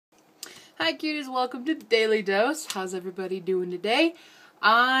Hi cuties, welcome to Daily Dose. How's everybody doing today?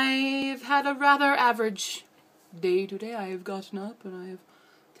 I've had a rather average day today. I have gotten up and I have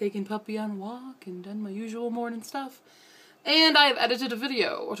taken Puppy on a walk and done my usual morning stuff. And I have edited a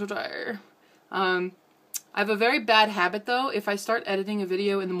video today. I have a very bad habit though. If I start editing a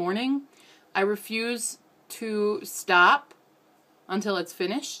video in the morning, I refuse to stop until it's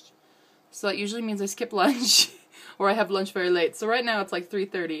finished. So that usually means I skip lunch. Or I have lunch very late. So right now it's like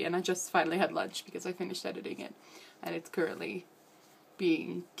 3:30 and I just finally had lunch because I finished editing it. And it's currently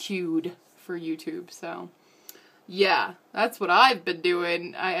being queued for YouTube. So yeah, that's what I've been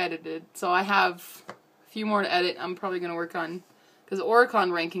doing. I edited. So I have a few more to edit. I'm probably going to work on, because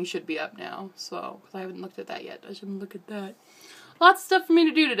Oricon ranking should be up now. So, because I haven't looked at that yet. I shouldn't look at that. Lots of stuff for me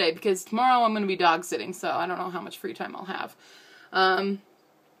to do today because tomorrow I'm going to be dog sitting. So I don't know how much free time I'll have.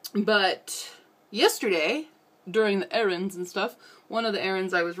 But yesterday, during the errands and stuff, one of the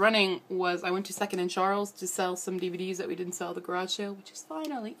errands I was running was I went to Second and Charles to sell some DVDs that we didn't sell at the garage sale, which is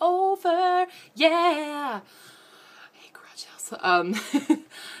finally over. Yeah! I hate garage sales.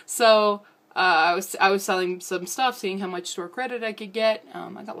 So I was selling some stuff, seeing how much store credit I could get.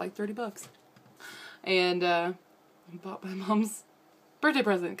 I got like $30. And I bought my mom's birthday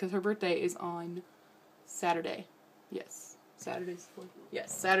present because her birthday is on Saturday. Yes, Saturday's 14th.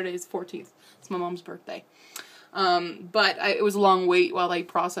 Yes, Saturday's 14th. It's my mom's birthday. But it was a long wait while they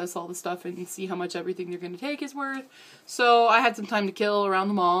process all the stuff and see how much everything they're going to take is worth. So I had some time to kill around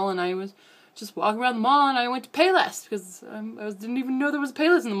the mall, and I was just walking around the mall, and I went to Payless, because I didn't even know there was a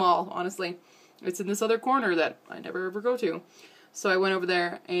Payless in the mall, honestly. It's in this other corner that I never ever go to. So I went over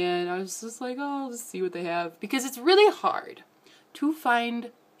there, and I was just like, oh, let's see what they have. Because it's really hard to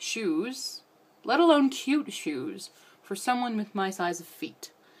find shoes, let alone cute shoes, for someone with my size of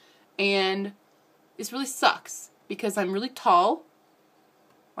feet. And this really sucks because I'm really tall.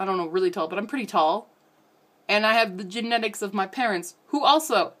 I don't know really tall, but I'm pretty tall. And I have the genetics of my parents, who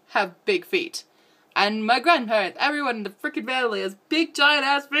also have big feet. And my grandparents, everyone in the frickin' family has big giant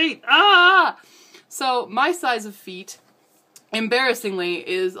ass feet. Ah! So my size of feet, embarrassingly,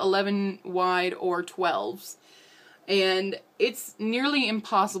 is 11 wide or 12s. And it's nearly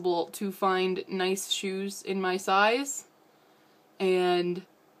impossible to find nice shoes in my size. And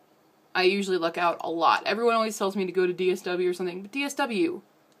I usually luck out a lot. Everyone always tells me to go to DSW or something, but DSW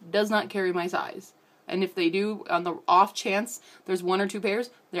does not carry my size. And if they do, on the off chance there's one or two pairs,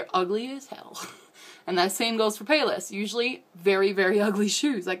 they're ugly as hell. And that same goes for Payless. Usually very, very ugly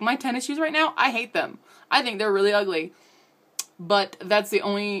shoes. Like my tennis shoes right now, I hate them. I think they're really ugly. But that's the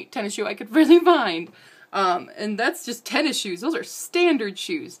only tennis shoe I could really find. And that's just tennis shoes. Those are standard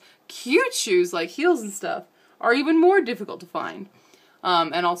shoes. Cute shoes like heels and stuff are even more difficult to find.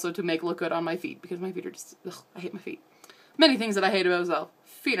 And also to make look good on my feet, because my feet are just, ugh, I hate my feet. Many things that I hate about myself.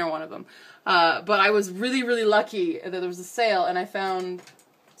 Feet are one of them. But I was really, really lucky that there was a sale, and I found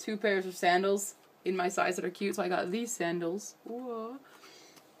 2 pairs of sandals in my size that are cute, so I got these sandals. Whoa.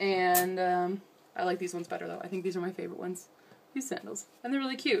 And I like these ones better, though. I think these are my favorite ones. These sandals. And they're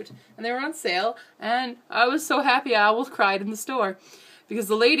really cute. And they were on sale, and I was so happy I almost cried in the store. Because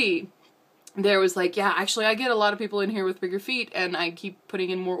the lady there was like, yeah, actually I get a lot of people in here with bigger feet, and I keep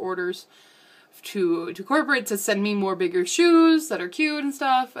putting in more orders to corporate to send me more bigger shoes that are cute and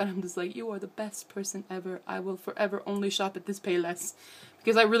stuff, and I'm just like, you are the best person ever. I will forever only shop at this Payless,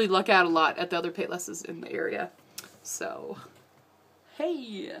 because I really luck out a lot at the other Paylesses in the area. So,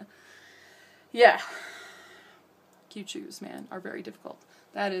 hey. Yeah. Cute shoes, man, are very difficult.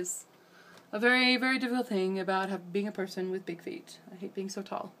 That is a very, very difficult thing about being a person with big feet. I hate being so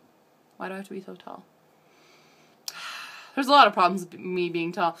tall. Why do I have to be so tall? There's a lot of problems with me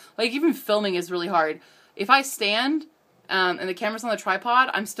being tall. Like, even filming is really hard. If I stand, and the camera's on the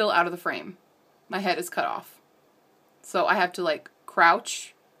tripod, I'm still out of the frame. My head is cut off. So I have to, like,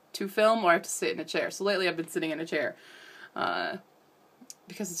 crouch to film, or I have to sit in a chair. So lately I've been sitting in a chair.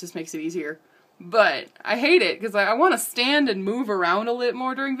 Because it just makes it easier. But I hate it, because I want to stand and move around a little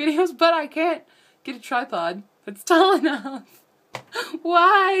more during videos, but I can't get a tripod that's tall enough.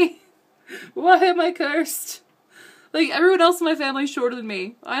 Why? Why am I cursed? Like, everyone else in my family is shorter than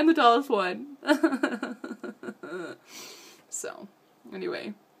me. I'm the tallest one. So,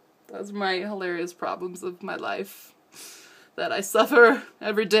 anyway, those are my hilarious problems of my life that I suffer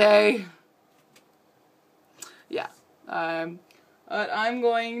every day. Yeah. But I'm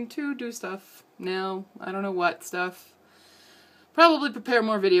going to do stuff now. I don't know what stuff. Probably prepare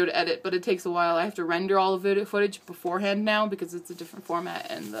more video to edit, but it takes a while. I have to render all the video footage beforehand now because it's a different format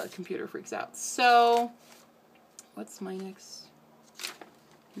and the computer freaks out. So, what's my next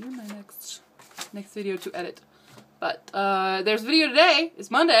video to edit? But there's a video today. It's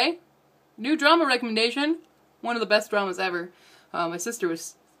Monday. New drama recommendation. One of the best dramas ever. My sister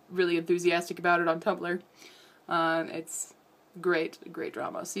was really enthusiastic about it on Tumblr. It's great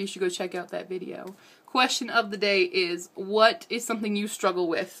drama. So you should go check out that video. Question of the day is, what is something you struggle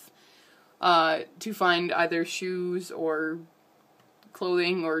with to find either shoes or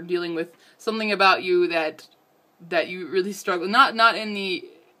clothing, or dealing with something about you that you really struggle, not in the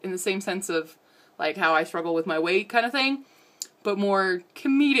same sense of like how I struggle with my weight kind of thing, but more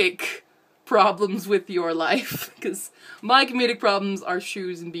comedic problems with your life, because my comedic problems are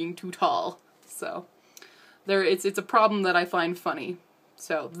shoes and being too tall. So it's a problem that I find funny.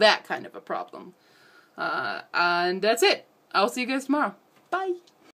 So that kind of a problem. And that's it. I'll see you guys tomorrow. Bye.